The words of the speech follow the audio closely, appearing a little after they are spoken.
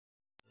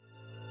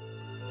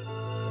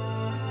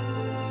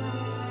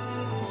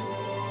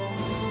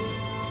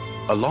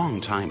A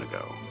long time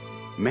ago,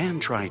 man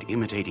tried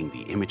imitating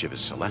the image of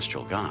his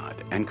celestial god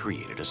and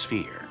created a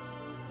sphere.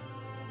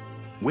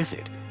 With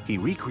it, he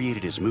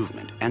recreated his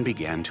movement and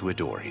began to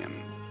adore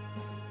him.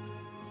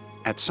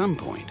 At some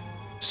point,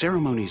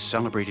 ceremonies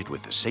celebrated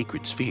with the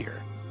sacred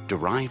sphere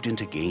derived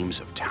into games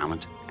of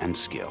talent and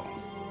skill.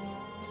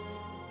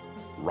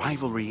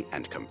 Rivalry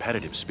and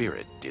competitive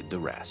spirit did the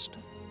rest.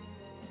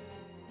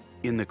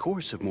 In the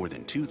course of more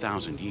than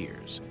 2,000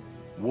 years,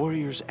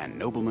 warriors and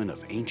noblemen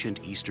of ancient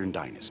Eastern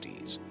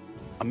dynasties,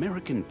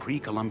 American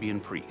pre-Columbian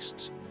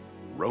priests,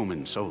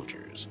 Roman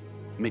soldiers,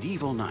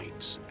 medieval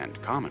knights,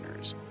 and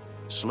commoners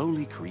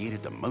slowly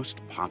created the most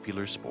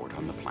popular sport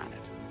on the planet.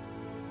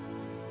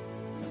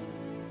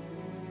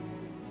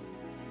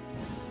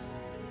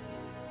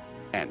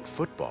 And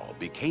football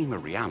became a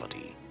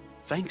reality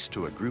thanks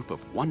to a group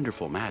of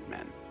wonderful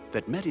madmen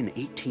that met in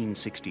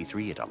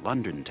 1863 at a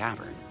London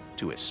tavern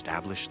to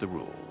establish the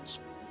rules.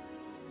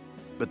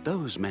 But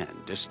those men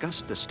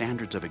discussed the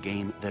standards of a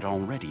game that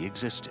already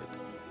existed.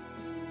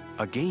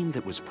 A game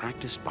that was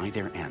practiced by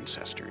their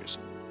ancestors.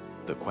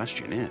 The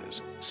question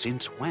is,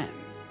 since when?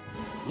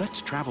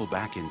 Let's travel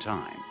back in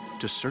time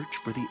to search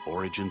for the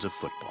origins of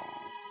football.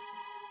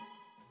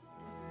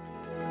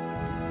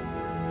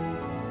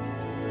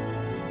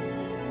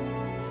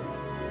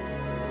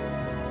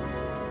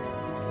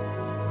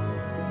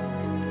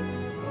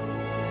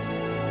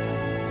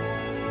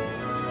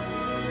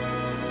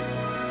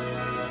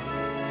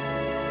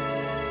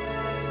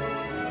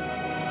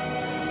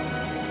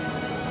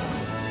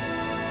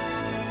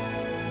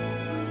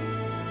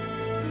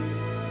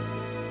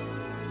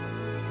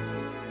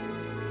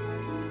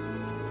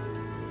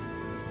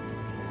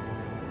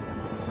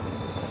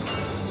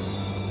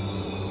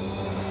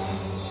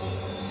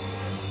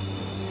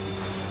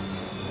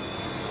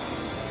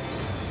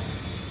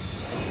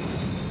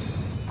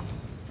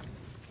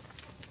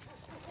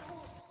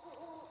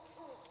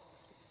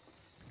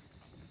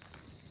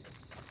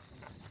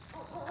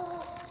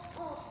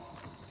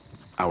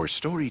 Our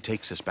story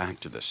takes us back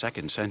to the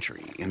 2nd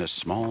century in a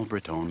small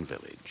Breton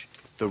village.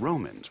 The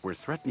Romans were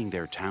threatening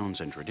their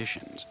towns and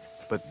traditions,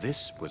 but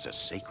this was a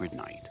sacred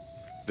night.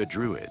 The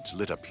Druids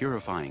lit a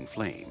purifying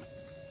flame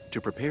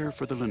to prepare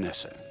for the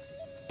Lunesse,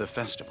 the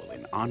festival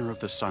in honor of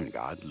the sun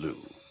god Lu.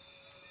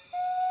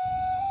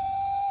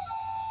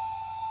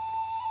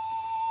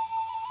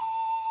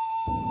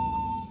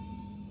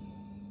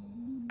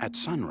 At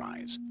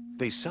sunrise,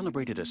 they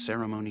celebrated a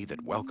ceremony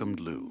that welcomed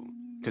Lu,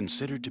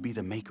 considered to be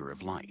the maker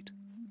of light.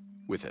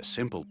 With a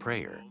simple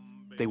prayer,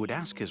 they would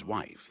ask his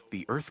wife,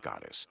 the earth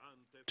goddess,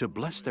 to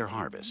bless their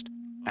harvest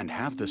and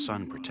have the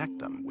sun protect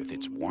them with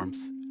its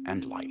warmth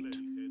and light.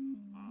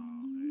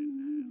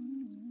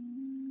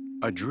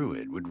 A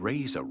druid would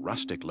raise a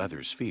rustic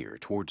leather sphere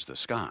towards the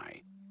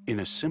sky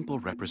in a simple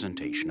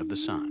representation of the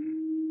sun.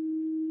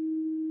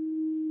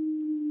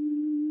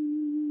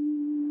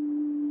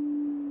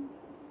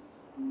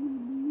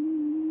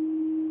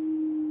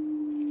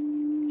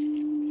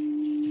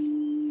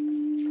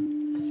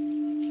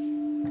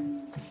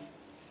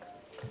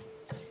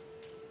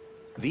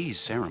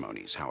 These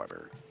ceremonies,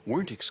 however,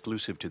 weren't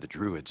exclusive to the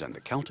Druids and the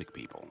Celtic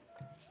people.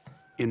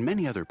 In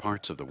many other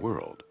parts of the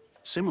world,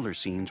 similar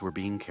scenes were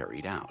being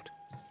carried out.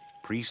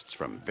 Priests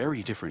from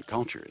very different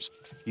cultures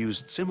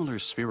used similar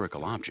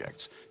spherical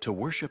objects to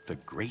worship the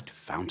great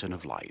fountain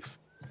of life,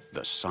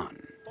 the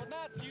sun.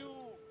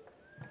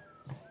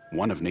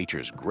 One of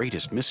nature's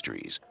greatest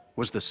mysteries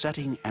was the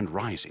setting and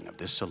rising of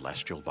this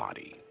celestial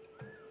body.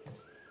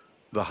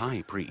 The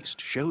high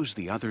priest shows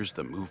the others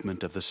the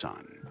movement of the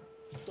sun.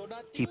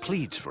 He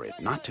pleads for it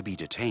not to be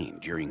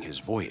detained during his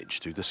voyage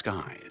through the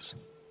skies.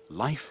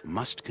 Life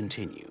must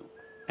continue,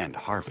 and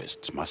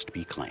harvests must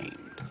be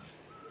claimed.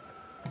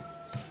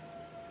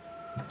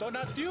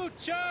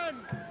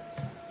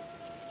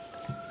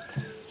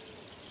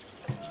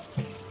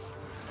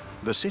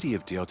 The city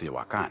of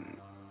Teotihuacan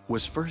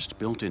was first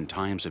built in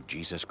times of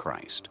Jesus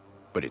Christ,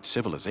 but its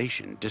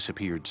civilization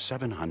disappeared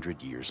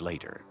 700 years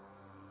later.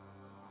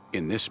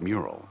 In this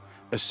mural,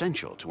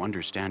 essential to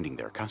understanding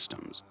their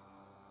customs,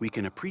 we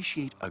can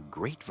appreciate a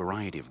great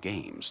variety of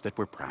games that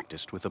were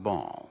practiced with a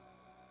ball.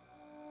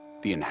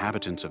 The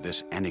inhabitants of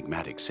this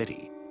enigmatic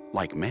city,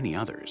 like many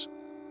others,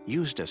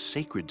 used a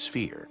sacred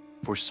sphere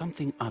for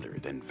something other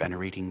than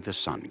venerating the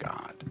sun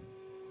god.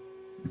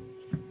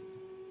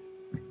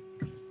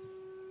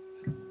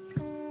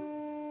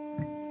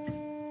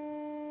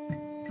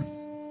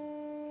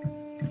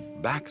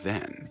 Back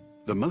then,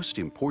 the most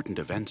important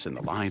events in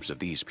the lives of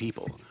these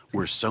people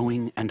were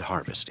sowing and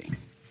harvesting.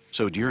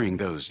 So during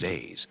those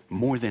days,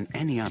 more than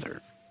any other,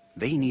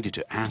 they needed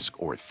to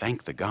ask or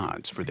thank the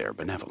gods for their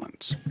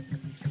benevolence.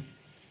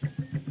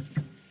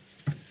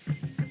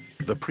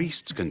 The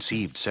priests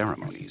conceived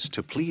ceremonies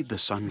to plead the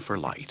sun for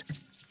light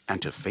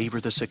and to favor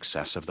the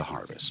success of the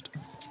harvest.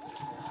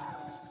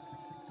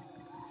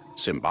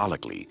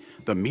 Symbolically,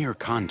 the mere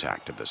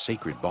contact of the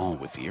sacred ball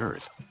with the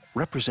earth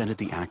represented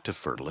the act of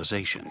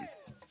fertilization.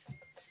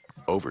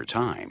 Over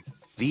time,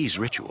 these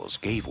rituals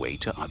gave way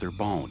to other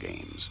ball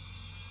games.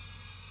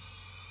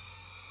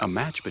 A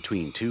match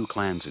between two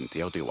clans in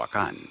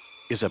Teotihuacan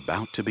is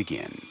about to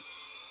begin.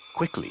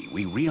 Quickly,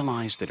 we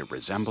realize that it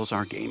resembles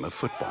our game of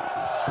football.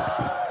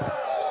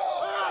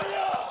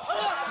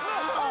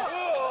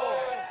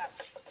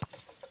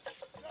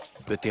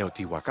 The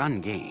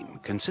Teotihuacan game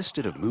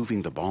consisted of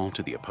moving the ball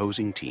to the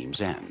opposing team's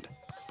end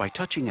by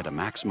touching it a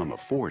maximum of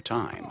 4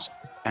 times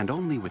and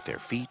only with their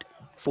feet,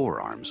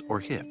 forearms, or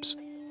hips.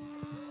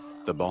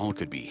 The ball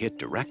could be hit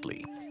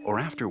directly or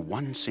after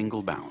one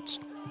single bounce,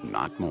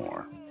 not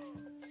more.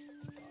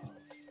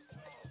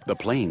 The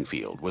playing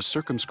field was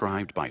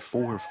circumscribed by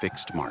 4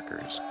 fixed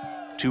markers.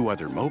 2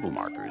 other mobile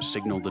markers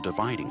signaled the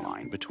dividing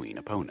line between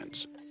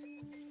opponents.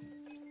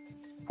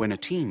 When a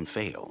team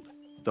failed,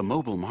 the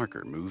mobile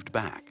marker moved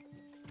back,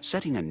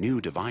 setting a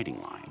new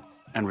dividing line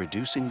and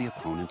reducing the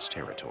opponent's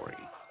territory.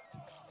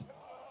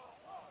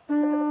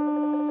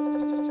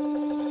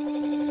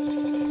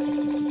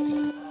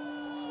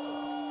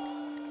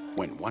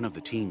 When one of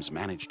the teams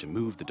managed to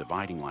move the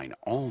dividing line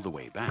all the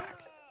way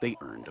back, they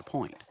earned a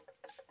point.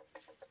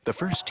 The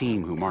first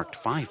team who marked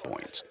 5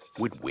 points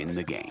would win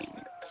the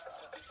game.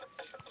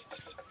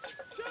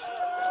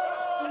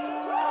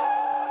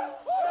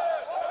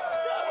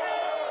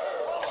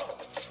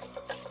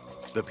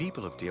 The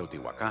people of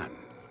Teotihuacan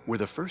were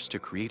the first to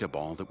create a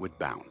ball that would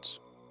bounce.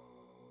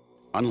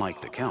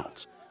 Unlike the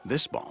Celts,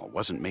 this ball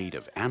wasn't made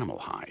of animal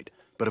hide,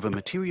 but of a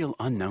material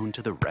unknown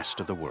to the rest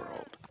of the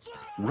world: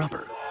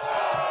 rubber.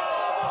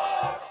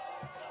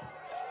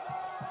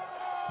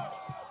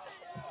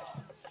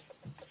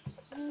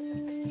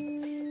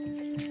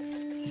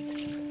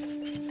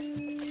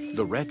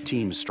 The red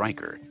team's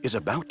striker is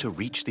about to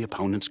reach the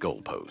opponent's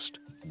goalpost.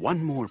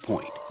 1 more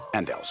point,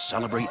 and they'll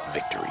celebrate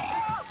victory.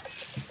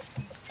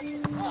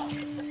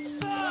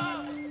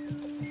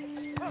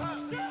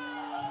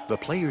 The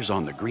players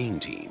on the green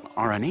team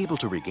are unable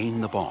to regain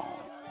the ball,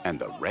 and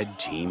the red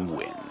team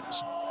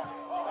wins.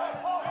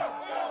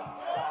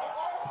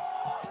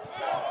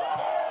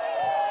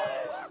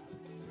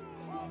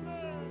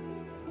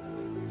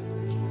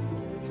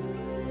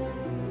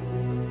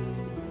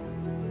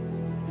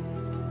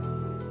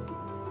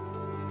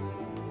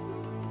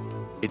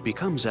 It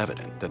becomes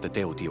evident that the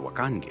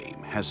Teotihuacan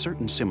game has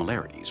certain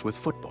similarities with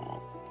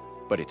football,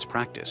 but its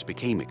practice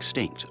became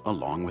extinct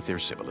along with their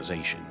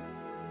civilization.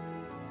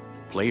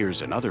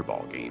 Players in other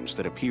ball games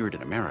that appeared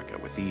in America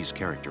with these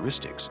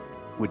characteristics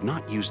would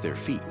not use their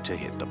feet to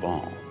hit the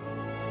ball.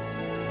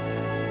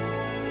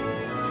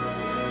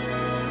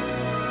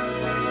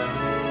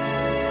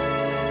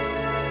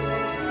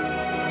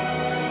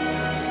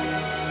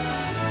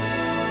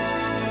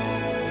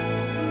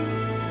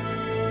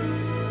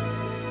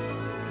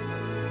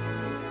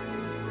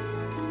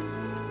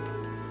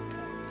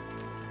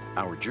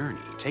 Our journey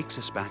takes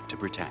us back to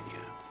Britannia,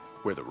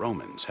 where the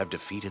Romans have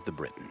defeated the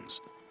Britons.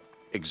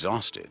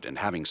 Exhausted and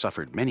having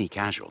suffered many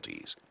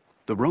casualties,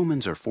 the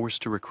Romans are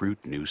forced to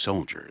recruit new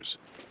soldiers.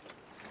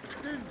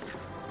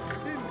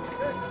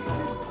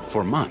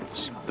 For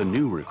months, the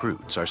new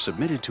recruits are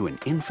submitted to an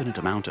infinite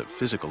amount of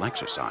physical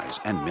exercise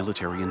and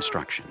military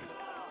instruction.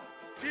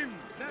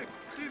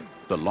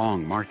 The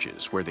long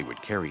marches where they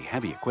would carry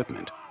heavy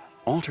equipment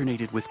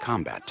alternated with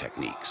combat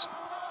techniques.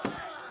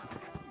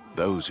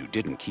 Those who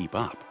didn't keep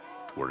up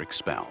were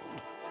expelled.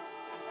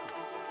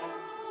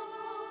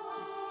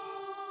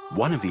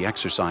 One of the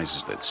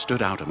exercises that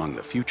stood out among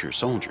the future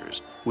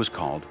soldiers was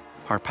called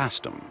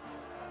harpastum.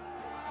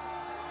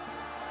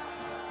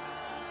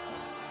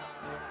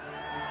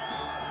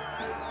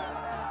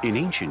 In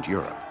ancient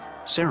Europe,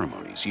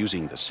 ceremonies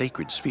using the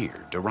sacred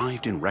sphere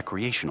derived in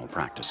recreational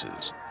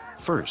practices.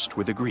 First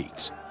were the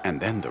Greeks, and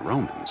then the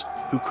Romans,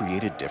 who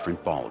created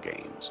different ball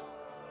games.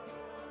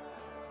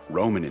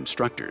 Roman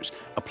instructors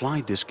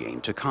applied this game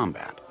to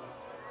combat.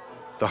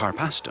 The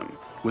harpastum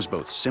was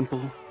both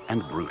simple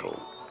and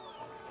brutal.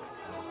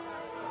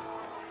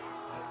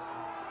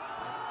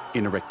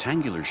 In a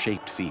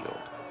rectangular-shaped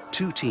field,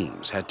 2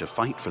 teams had to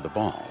fight for the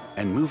ball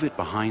and move it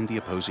behind the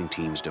opposing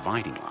team's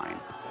dividing line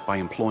by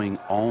employing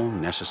all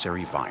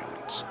necessary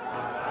violence.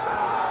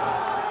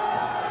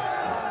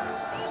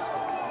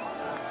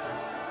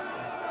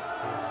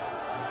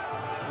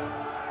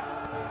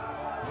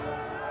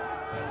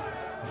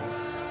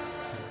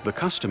 The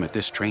custom at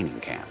this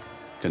training camp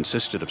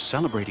consisted of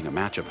celebrating a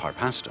match of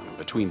harpastum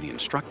between the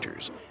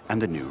instructors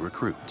and the new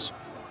recruits.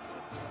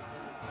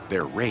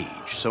 Their rage,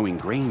 so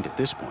ingrained at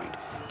this point,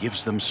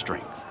 gives them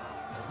strength.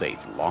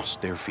 They've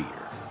lost their fear.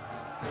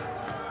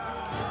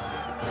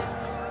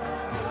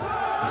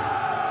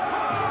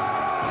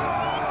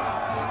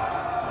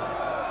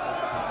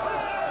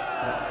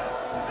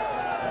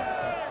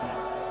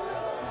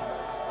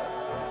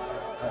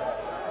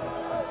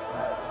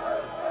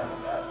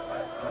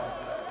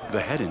 The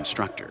head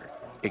instructor,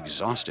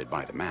 exhausted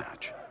by the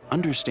match,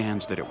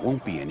 understands that it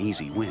won't be an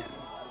easy win.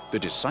 The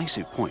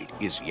decisive point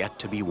is yet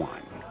to be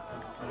won.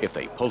 If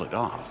they pull it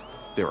off,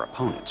 their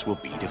opponents will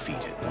be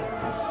defeated.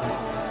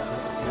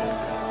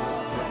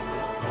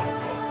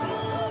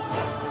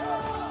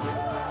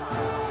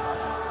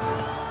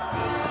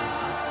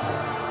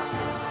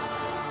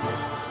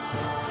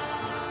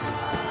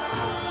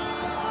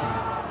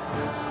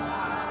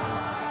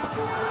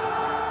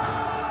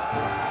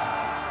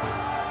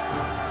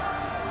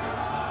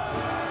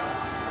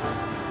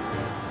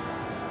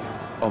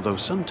 Although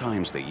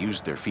sometimes they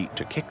used their feet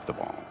to kick the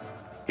ball,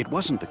 it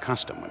wasn't the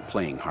custom when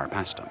playing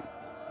harpastum.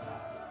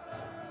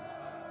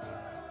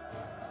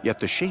 Yet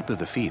the shape of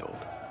the field,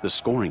 the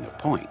scoring of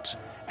points,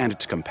 and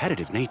its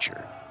competitive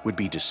nature would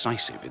be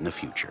decisive in the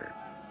future.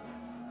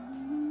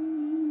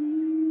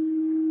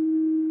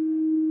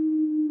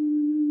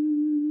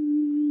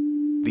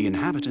 The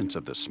inhabitants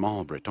of the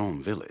small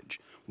Breton village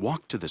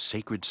walk to the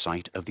sacred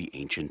site of the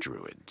ancient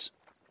Druids.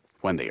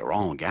 When they are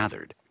all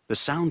gathered, the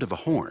sound of a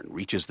horn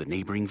reaches the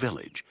neighboring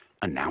village,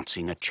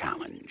 announcing a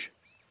challenge.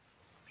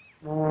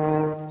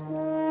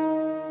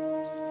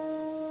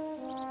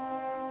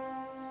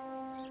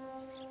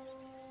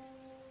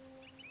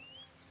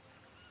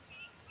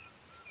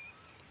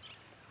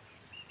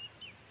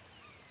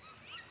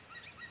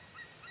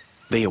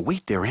 They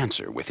await their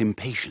answer with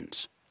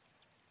impatience.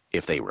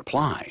 If they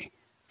reply,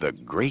 the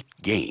great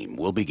game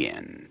will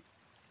begin.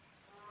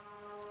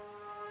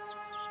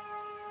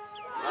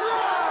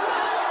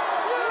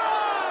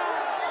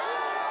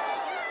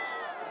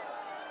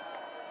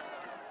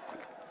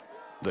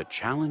 The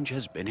challenge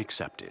has been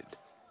accepted,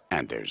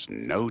 and there's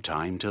no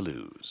time to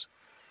lose.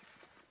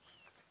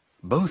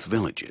 Both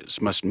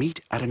villages must meet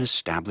at an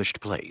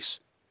established place,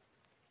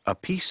 a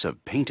piece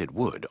of painted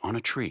wood on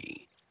a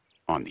tree,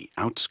 on the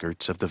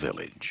outskirts of the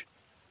village.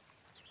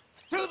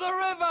 To the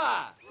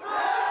river!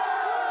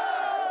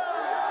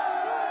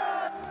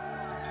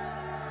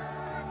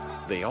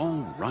 They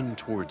all run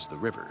towards the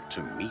river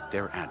to meet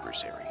their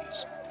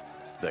adversaries.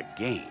 The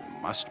game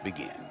must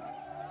begin.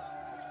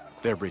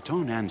 Their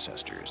Breton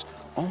ancestors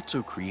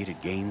also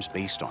created games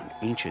based on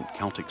ancient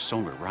Celtic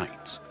solar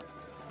rites,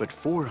 but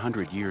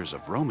 400 years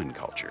of Roman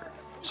culture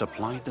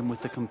supplied them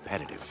with the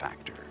competitive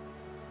factor.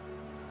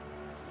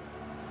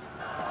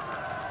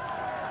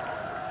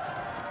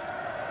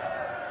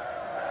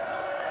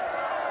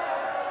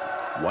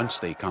 Once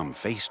they come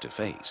face to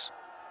face,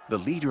 the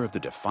leader of the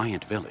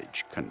defiant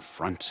village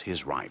confronts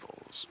his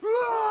rivals.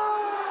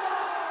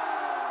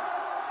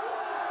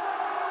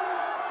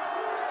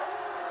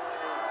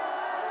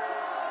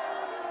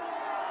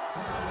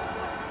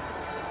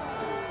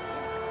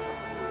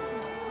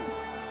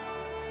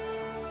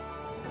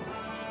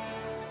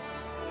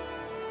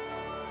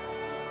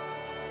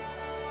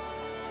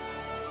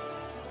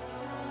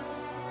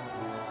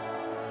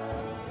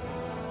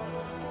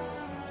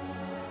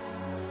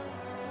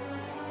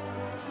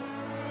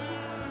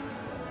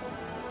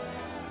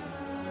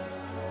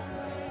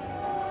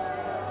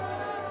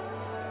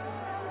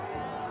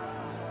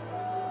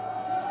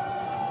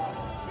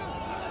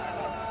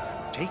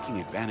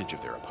 Taking advantage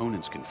of their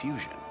opponent's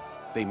confusion,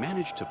 they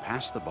manage to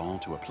pass the ball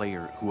to a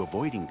player who,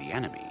 avoiding the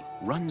enemy,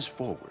 runs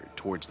forward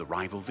towards the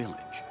rival village.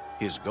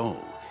 His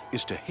goal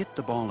is to hit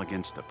the ball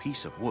against the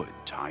piece of wood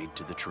tied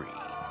to the tree.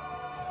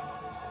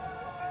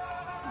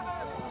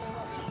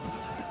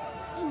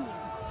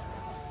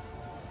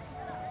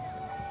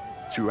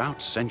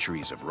 Throughout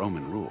centuries of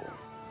Roman rule,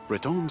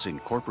 Bretons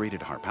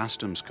incorporated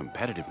harpastum's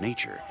competitive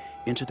nature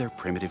into their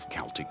primitive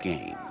Celtic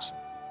games.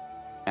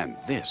 And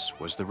this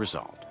was the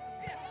result.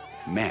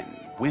 Men,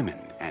 women,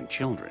 and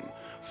children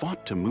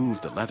fought to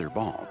move the leather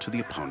ball to the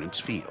opponent's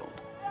field.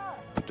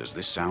 Does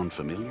this sound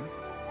familiar?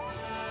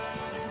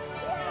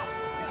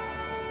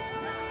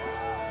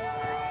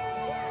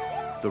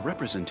 The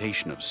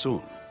representation of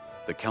Sul,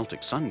 the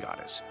Celtic sun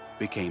goddess,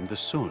 became the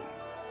Sul,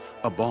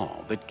 a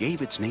ball that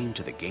gave its name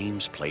to the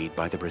games played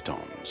by the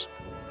Bretons.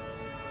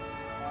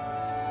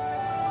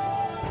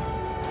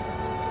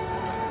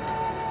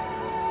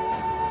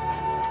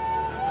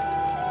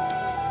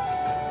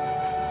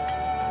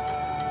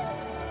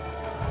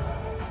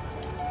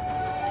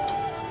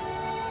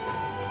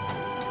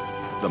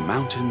 The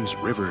mountains,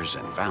 rivers,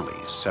 and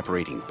valleys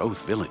separating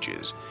both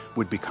villages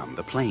would become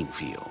the playing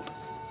field.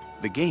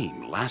 The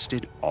game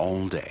lasted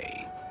all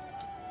day.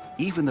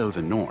 Even though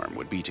the norm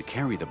would be to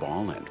carry the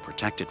ball and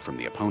protect it from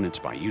the opponents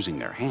by using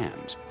their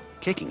hands,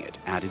 kicking it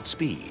added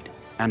speed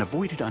and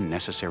avoided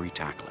unnecessary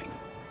tackling.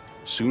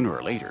 Sooner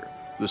or later,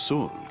 the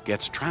Sul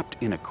gets trapped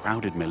in a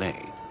crowded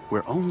melee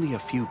where only a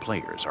few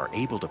players are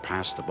able to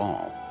pass the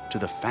ball to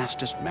the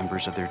fastest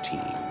members of their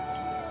team.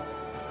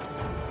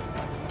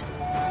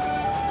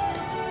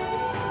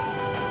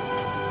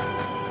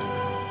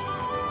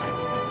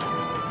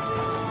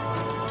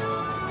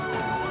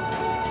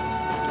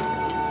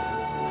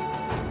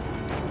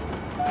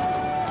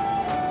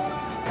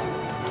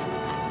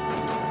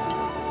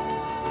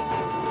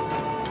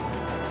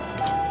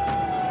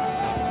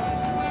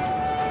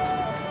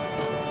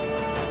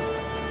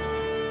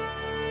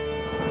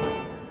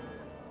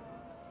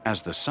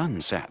 As the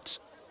sun sets,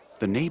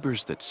 the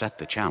neighbors that set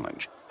the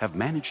challenge have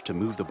managed to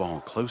move the ball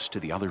close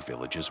to the other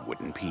village's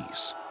wooden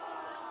piece.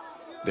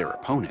 Their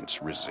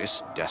opponents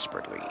resist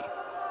desperately.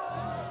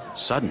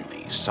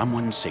 Suddenly,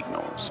 someone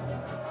signals.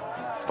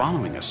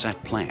 Following a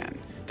set plan,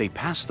 they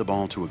pass the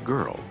ball to a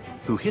girl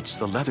who hits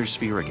the leather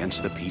sphere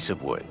against the piece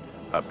of wood,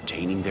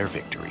 obtaining their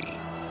victory.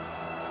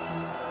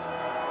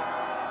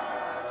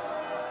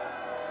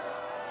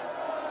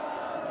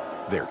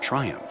 Their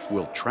triumph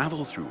will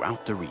travel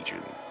throughout the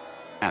region.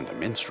 And the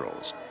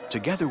minstrels,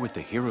 together with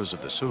the heroes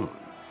of the Sun,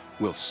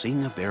 will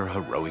sing of their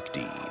heroic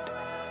deed.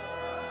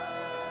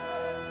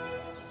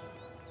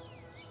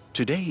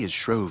 Today is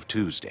Shrove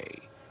Tuesday,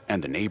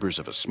 and the neighbors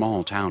of a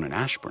small town in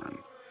Ashburn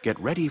get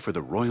ready for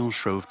the Royal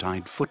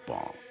Shrovetide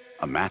football,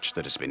 a match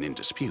that has been in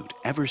dispute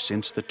ever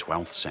since the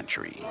 12th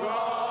century.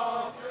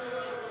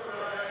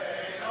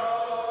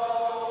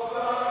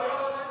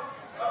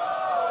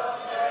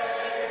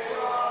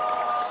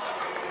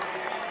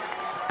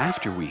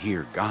 After we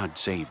hear God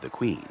Save the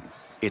Queen,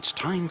 it's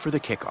time for the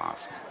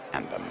kickoff,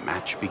 and the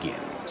match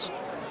begins.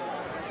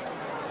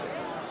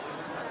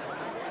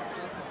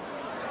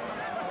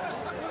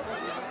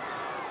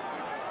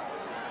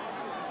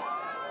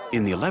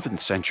 In the 11th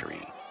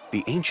century,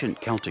 the ancient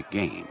Celtic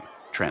game,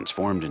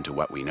 transformed into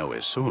what we know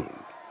as Sul,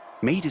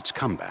 made its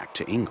comeback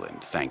to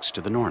England thanks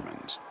to the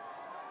Normans.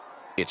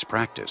 Its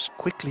practice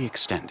quickly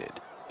extended,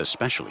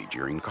 especially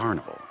during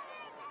Carnival.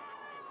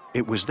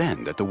 It was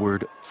then that the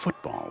word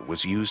football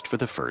was used for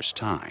the first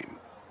time.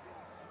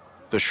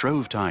 The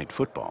Shrovetide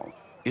football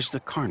is the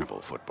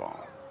Carnival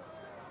football.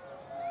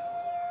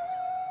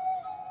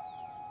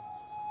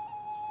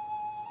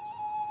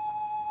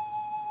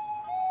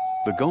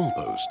 The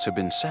goalposts have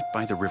been set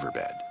by the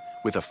riverbed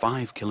with a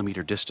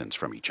 5-kilometer distance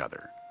from each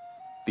other.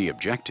 The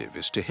objective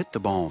is to hit the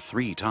ball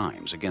 3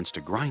 times against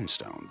a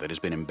grindstone that has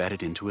been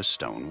embedded into a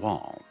stone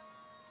wall.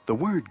 The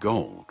word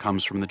goal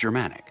comes from the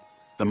Germanic,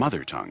 the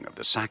mother tongue of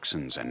the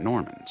Saxons and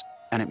Normans,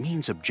 and it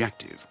means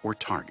objective or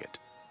target.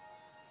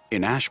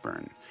 In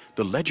Ashburn,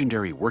 the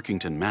legendary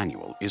Workington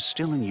Manual is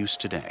still in use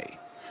today,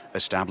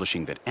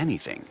 establishing that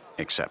anything,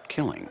 except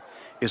killing,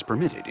 is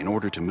permitted in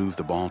order to move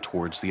the ball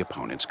towards the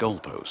opponent's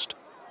goalpost.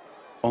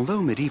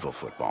 Although medieval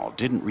football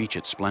didn't reach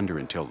its splendor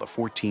until the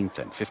 14th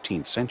and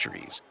 15th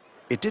centuries,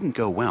 it didn't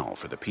go well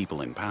for the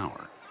people in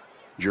power.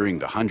 During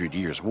the 100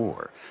 Years'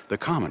 War, the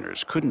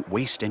commoners couldn't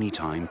waste any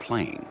time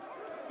playing.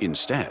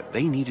 Instead,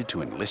 they needed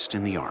to enlist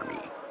in the army.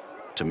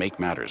 To make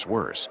matters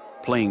worse,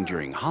 playing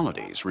during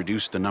holidays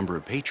reduced the number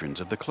of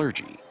patrons of the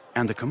clergy,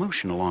 and the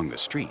commotion along the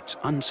streets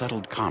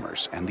unsettled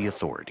commerce and the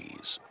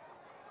authorities.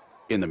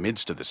 In the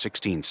midst of the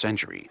 16th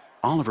century,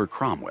 Oliver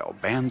Cromwell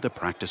banned the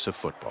practice of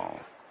football,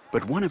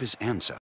 but one of his ancestors